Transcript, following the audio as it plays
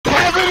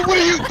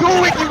you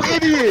doing, you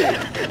idiot?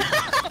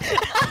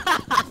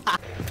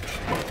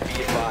 Be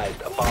advised,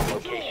 a bomb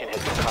location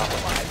has been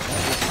compromised.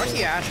 Where's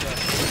the Ash?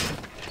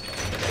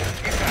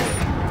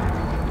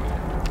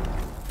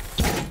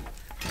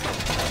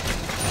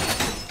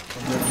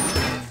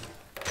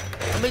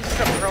 Let me just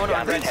start throwing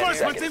on red.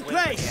 Reinforcements in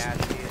place!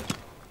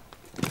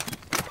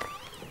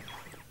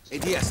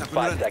 ADS up and 5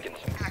 running. seconds.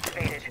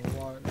 Activated.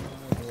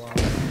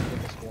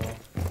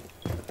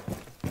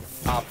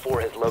 Op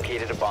 4 has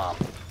located a bomb.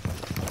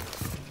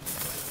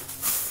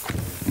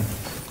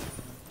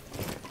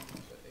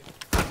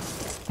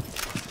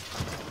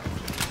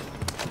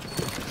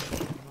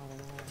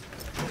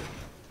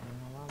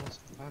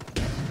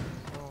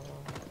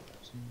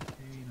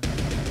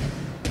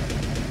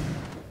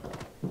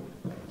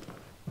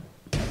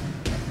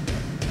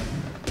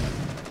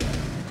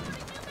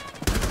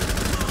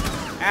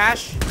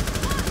 Ash.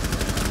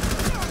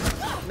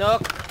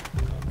 Nook.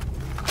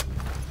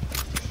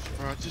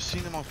 Bro, I just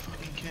seen him on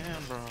fucking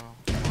cam, bro.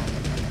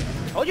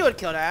 Told you would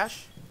killed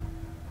Ash.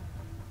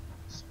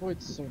 This boy's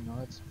so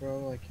nuts,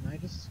 bro. Like, can I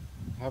just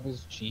have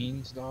his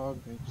genes, dog?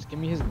 Like, just give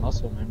me his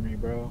muscle memory,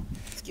 bro.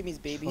 Just give me his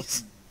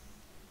babies.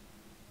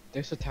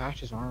 Just attach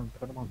his arm and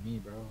put him on me,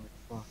 bro. Like,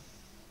 fuck.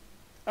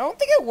 I don't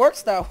think it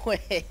works that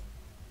way.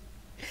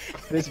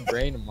 This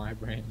brain in my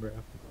brain, bro.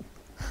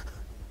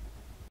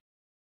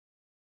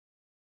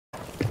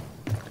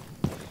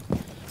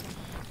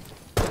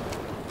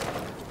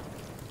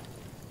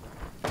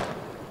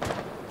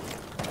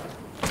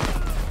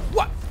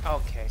 What?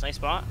 Okay. Nice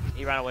spot.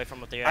 He ran away from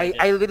what they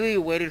I literally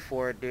waited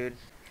for it, dude.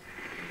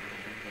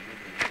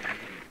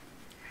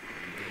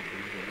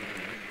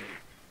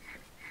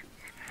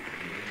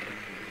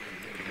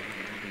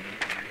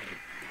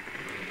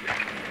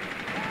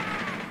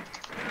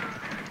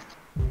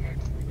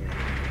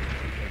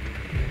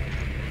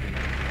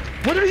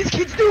 What are these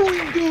kids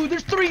doing, dude?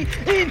 There's 3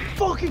 in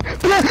fucking.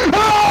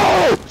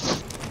 Oh!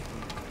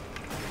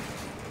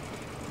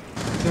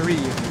 3.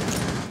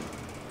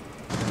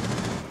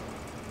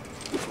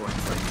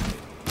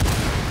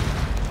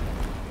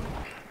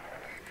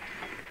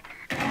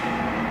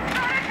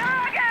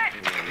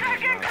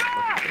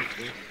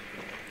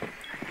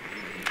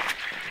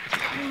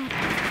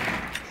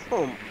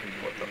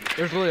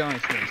 There's literally only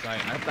 2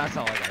 inside. That's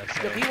all I gotta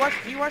Yo, say.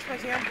 can you watch my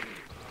cam?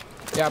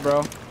 Yeah,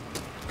 bro.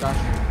 Gosh.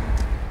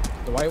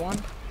 The white one?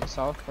 The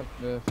south?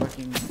 The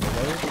fucking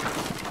road?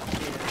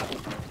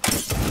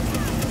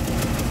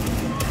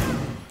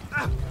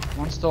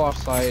 One's still off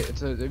site.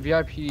 It's a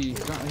VIP. He's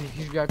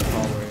VIP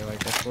all the way.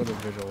 Like, that's where the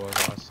visual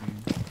was last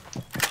seen.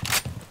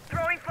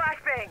 Throwing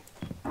flashbang.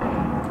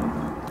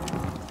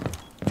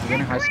 He's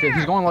getting high skill.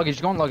 He's going luggage.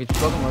 He's going luggage.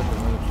 He's going luggage.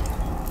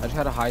 I just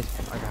had a high. His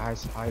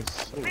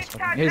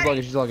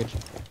luggage. His luggage.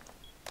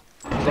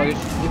 His luggage.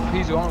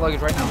 Please go on luggage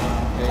right now.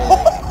 Okay.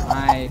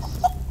 Nice.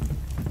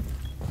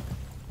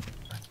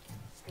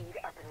 Speed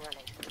up and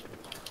running.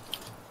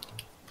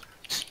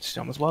 She's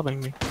almost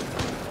wobbling me.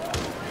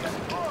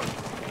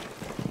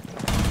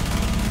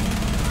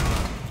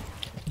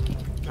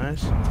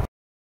 Nice.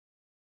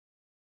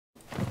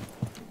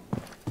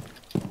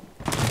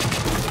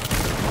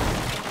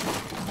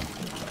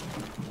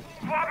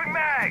 Swapping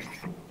mags.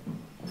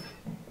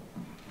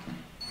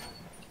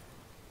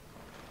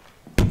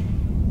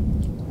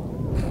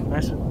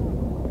 Nice.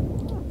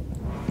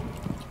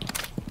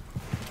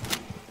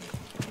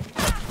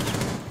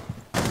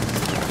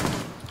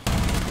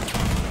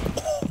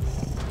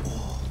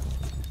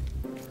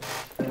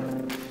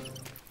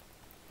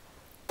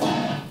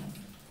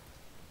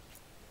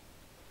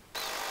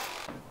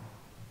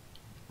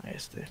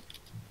 Nice, dude.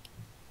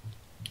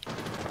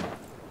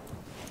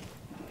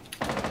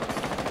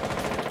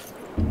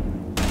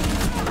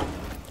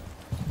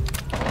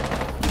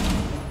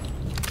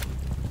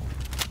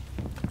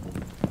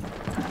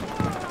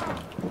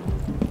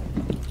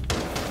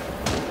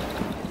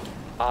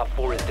 Op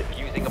 4 is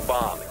defusing a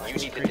bomb. You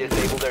need to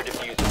disable their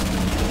diffuser.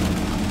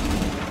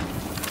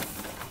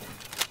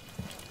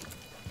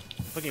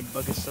 Fucking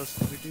bug is so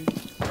stupid, dude.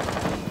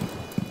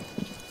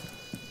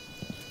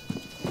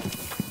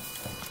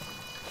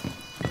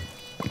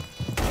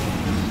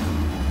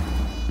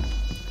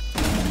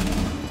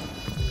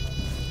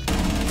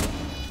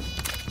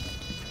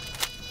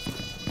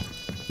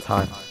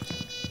 Time.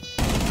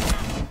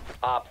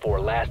 Op 4,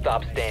 last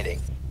stop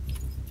standing.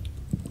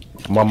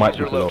 My mic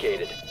Diffuser was low.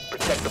 located.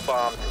 Protect the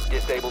bomb.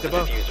 Disable the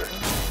Above. diffuser.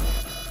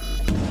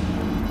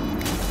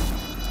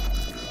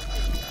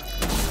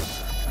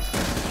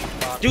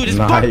 Dude, this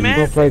Nice. bug, man.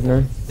 Well played,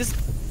 man. This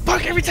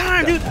bug every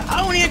time, dude.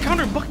 I only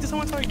encountered bug this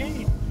whole entire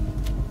game.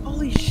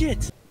 Holy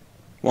shit.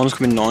 One's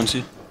coming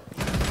 90.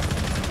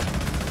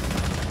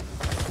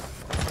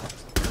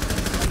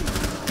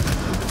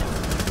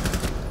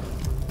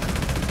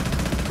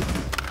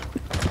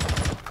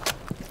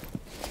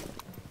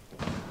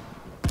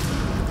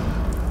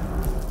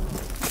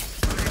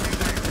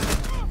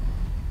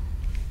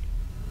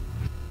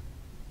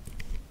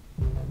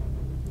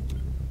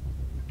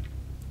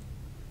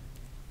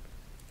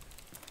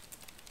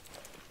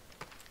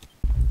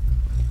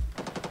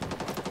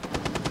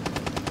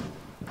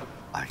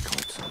 I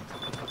caught some.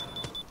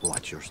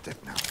 Watch your step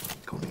now,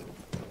 Coney.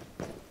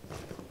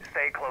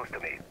 Stay close to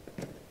me.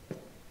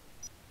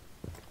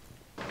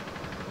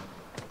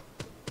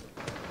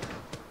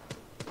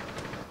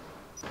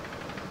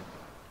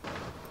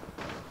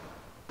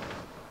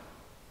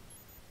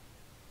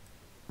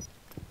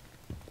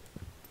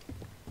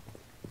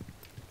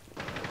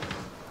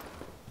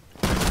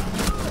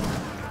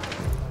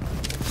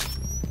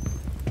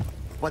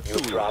 What You do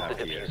have we dropped have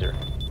the here?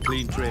 diffuser.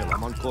 Clean trail,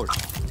 I'm on course.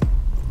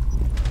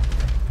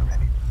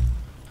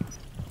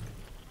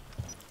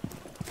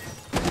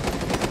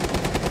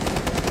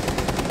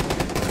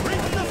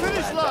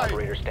 Last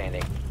operator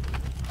standing.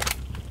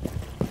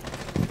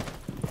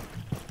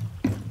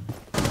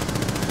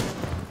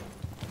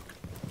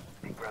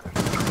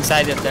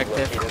 Inside the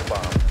objective. Located a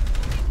bomb.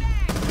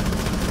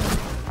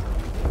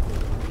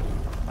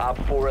 Op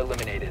 4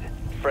 eliminated.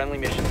 Friendly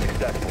mission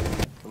successful.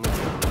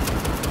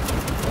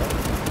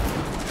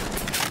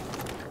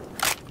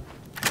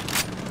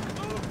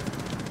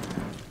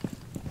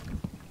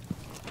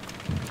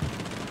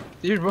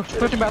 Dude,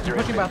 pushing bathroom,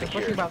 pushing bathroom,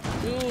 pushing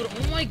bathroom. Dude,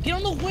 oh my, get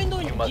on the window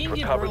You and must yank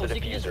it, recover bro. the So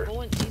you can just diffuser.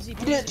 go in easy.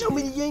 You didn't tell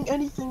me to yank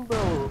anything,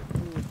 bro.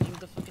 Dude, give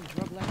the fucking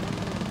drug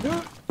lab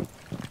window.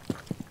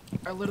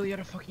 I literally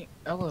had a fucking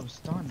Ella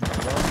stun, bro.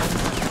 The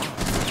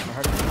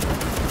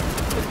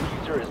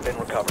diffuser has been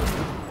recovered.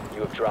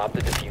 You have dropped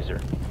the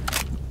diffuser.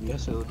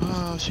 Yes, it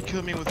Oh, she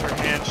killed me with her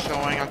hand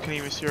showing. I couldn't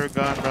even see her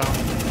gun, bro.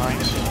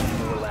 Nice.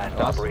 The last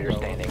operator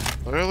standing.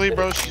 Literally,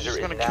 bro, she's diffuser just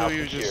is gonna now kill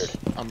you just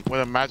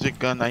with a magic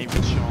gun not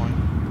even showing.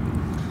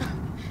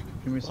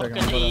 Give me a second.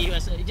 Fucking hold up.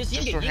 just yank Just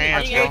it, her yank it,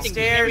 hands, yank Arcade it,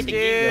 stairs, everything,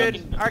 yank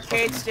it. dude.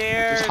 Arcade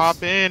stairs. Just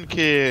hop in,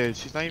 kid.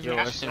 She's not even.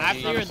 After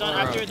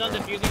you're done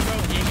defusing,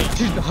 bro, yank it.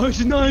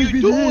 She's not What are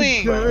you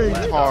doing?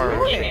 Last Hard.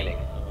 operator standing.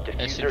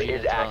 Diffuser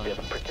is active.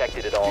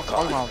 Protected at all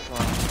Talking costs. about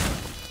fun.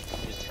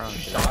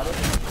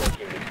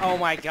 Oh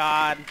my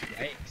god.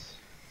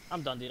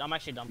 I'm done, dude. I'm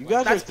actually done. You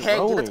playing. guys That's are pegged,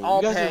 throwing. that's all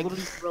You guys are pegged.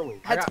 literally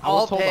throwing. That's I was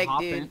all told to pegged, hop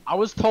dude. in. I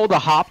was told to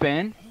hop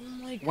in Oh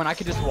my when I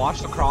could just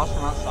watch the cross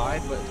from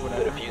outside, but it's The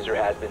whatever. diffuser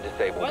has been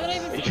disabled. Why did I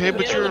even Okay,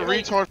 but you're a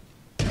retard.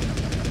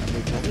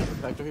 Wait, can I get a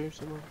factor here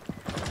somewhere?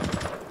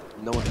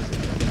 No one has it.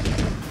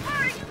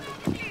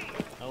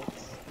 Oh,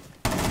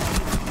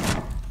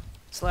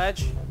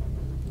 Sledge.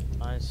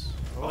 nice.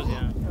 What was it?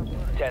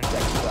 10 seconds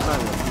I'm left. not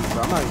even gonna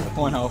bro. I'm not even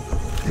gonna 1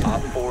 health.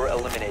 Op 4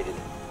 eliminated.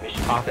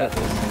 Mission Pop it.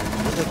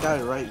 successful. There's a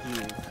guy right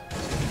here.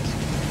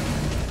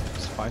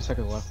 Just 5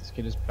 seconds left. This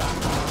kid is back.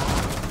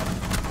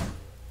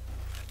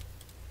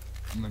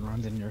 And then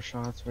runs in your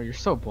shots. Bro, you're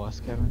so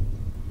blessed, Kevin.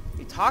 What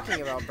are you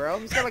talking about, bro?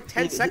 He's got like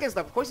 10 seconds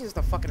left. Of course he has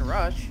to fucking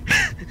rush.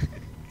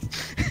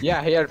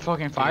 Yeah, he had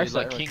fucking 5 Dude,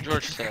 like seconds. King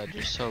George said,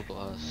 you're so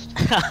blessed.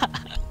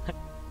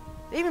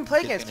 They even play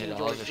He's against gonna King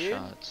hit all George, the dude.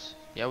 shots.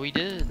 Yeah, we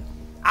did.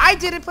 I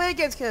didn't play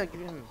against King.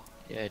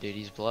 Yeah, dude,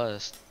 he's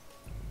blessed.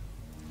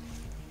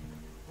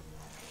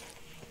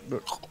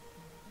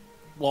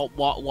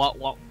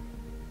 What?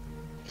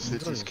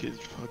 Said these kids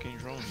fucking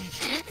trolling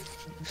me.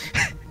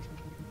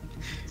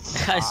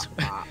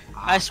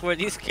 I swear,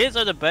 these kids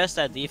are the best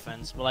at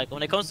defense, but like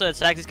when it comes to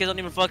attack, these kids don't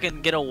even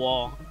fucking get a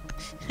wall.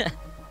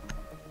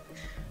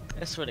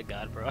 I swear to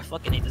God, bro, I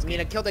fucking hate this I mean,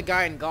 I game. killed a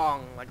guy in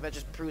Gong. Like that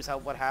just proves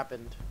what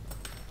happened.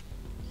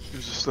 He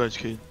was a sledge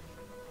kid.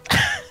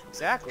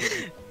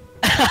 Exactly.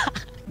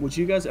 Would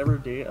you guys ever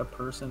date a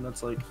person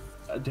that's like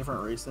a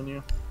different race than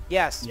you?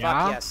 Yes.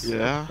 Yeah? Fuck yes.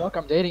 Yeah. Fuck,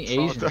 I'm dating What's Asian.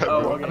 wrong with that,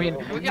 Oh, bro? okay. I mean,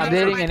 Okay. I'm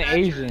dating an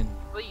Asian.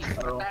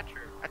 Oh.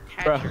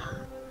 Bro.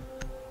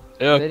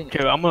 Yeah, Dating-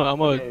 okay, I'm a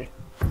Okay.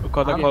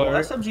 call that Well, color.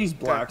 SMG's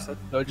black, so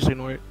No, just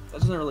ignore it. that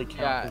doesn't really count.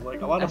 Yeah, 'cause,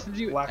 like a lot of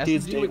SMG black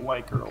dudes SMG date would-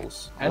 white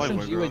girls. I like white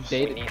SMG would girls.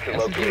 date We need to SMG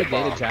locate would a date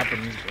bomb. a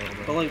Japanese girl.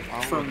 But Bro. like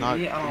I for would not-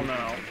 me, I don't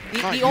know.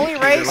 The you only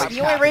kid, race, like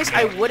the only race I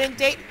Japanese. wouldn't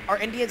date are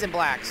Indians and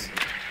blacks.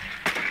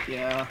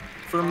 Yeah.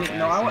 For me,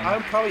 no, I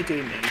would probably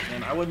date an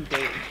Asian. I wouldn't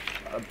date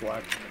a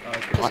black.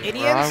 Because I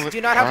Indians would-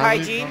 do not have I would-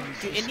 hygiene.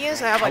 Do Indians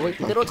have like I would-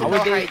 little to I no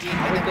would date- hygiene,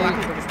 I and would then black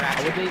date- people just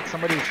I would ratchet. date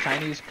somebody who's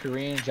Chinese,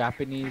 Korean,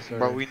 Japanese, or.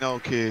 But we know,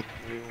 kid.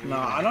 No,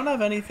 I don't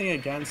have anything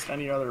against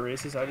any other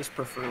races. I just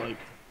prefer like.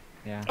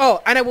 Yeah.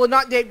 Oh, and I will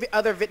not date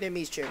other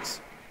Vietnamese chicks.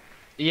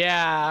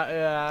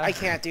 Yeah. I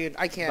can't, dude.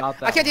 I can't. About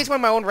that I can't date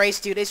someone my own race,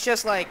 dude. It's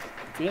just like.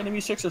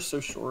 Vietnamese chicks are so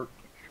short.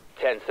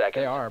 10 seconds.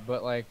 They are,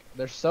 but like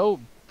they're so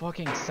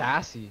fucking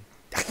sassy.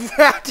 Dude,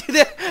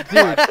 Dude, 5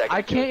 seconds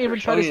I can't even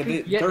try Oh, to yeah,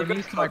 speak they're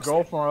Vietnamese to my cucks.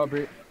 girlfriend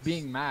over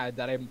being mad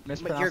that I But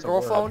mispronounced your a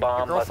word. girlphone,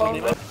 Bomb your must be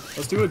girlphone. located.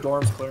 Let's do a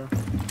dorms clear.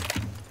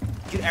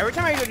 Dude, every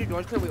time I go to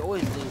North Korea, we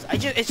always lose.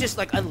 It's just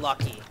like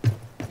unlucky.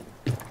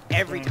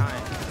 Every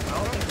time.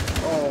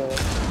 Oh,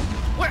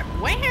 Where?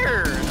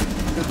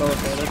 they're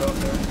both there. They're both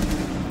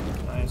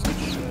there. Nice, good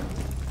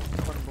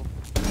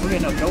shit. Okay,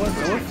 now go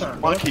with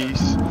them.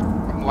 Monkeys.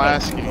 From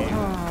last game.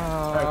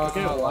 Alright, go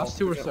get a wall. Last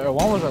two were Go get a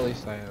one was at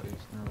least I at least.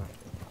 Never mind.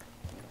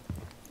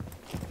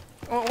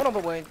 Oh, what up,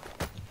 boy?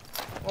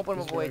 Open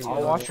my boy.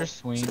 I'll watch your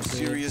swing. Some please.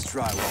 serious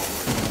drywall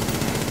work.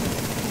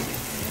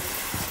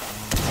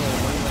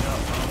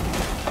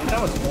 I think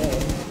that was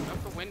gold.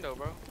 Out the window,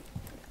 bro.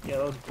 Yeah,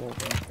 that was gold,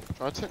 bro.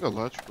 Try to take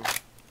electrical.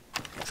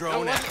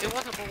 drone at. It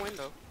wasn't a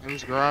window. It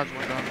was garage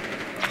window.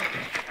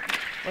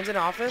 One's in the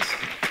office.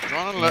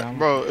 Drone,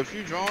 bro. If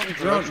you drone, You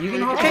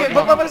can hop Okay, in.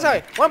 what is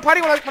that? One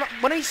party, one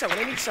on each side, one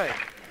on each side.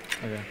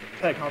 Okay.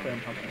 Hey, hop in.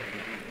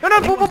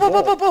 No, boom.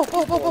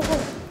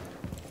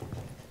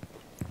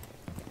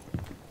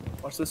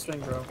 Watch this swing,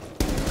 bro.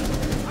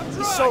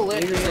 He's so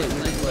lit. You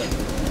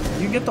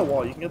can get the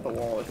wall. You can get the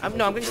wall. I'm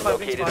getting spot.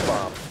 Located a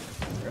bomb.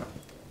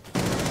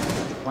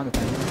 Find the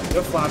thing. You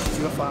have flashes.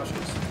 You have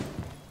flashes.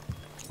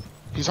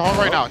 he's on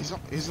right now.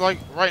 He's like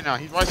right now.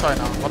 He's right side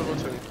now. About to go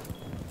to.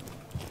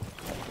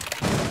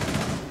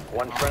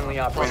 One friendly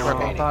operator I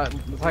remaining. thought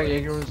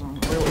Jaeger was on.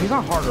 Wait, he's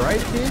not hard, right,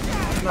 kid?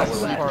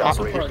 Nice. Last Hard.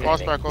 operator Cross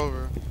standing. back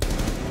over.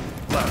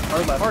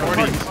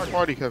 Left.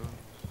 Party, Kevin.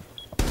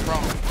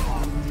 Prone.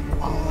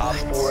 Op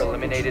 4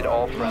 eliminated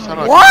all friendly. Shut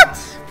up.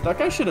 What? That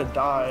guy should have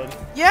died.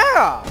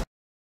 Yeah.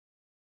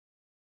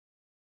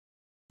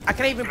 I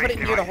can't even put it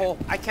near the hole.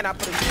 I cannot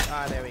put it near.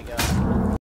 Ah, there we go.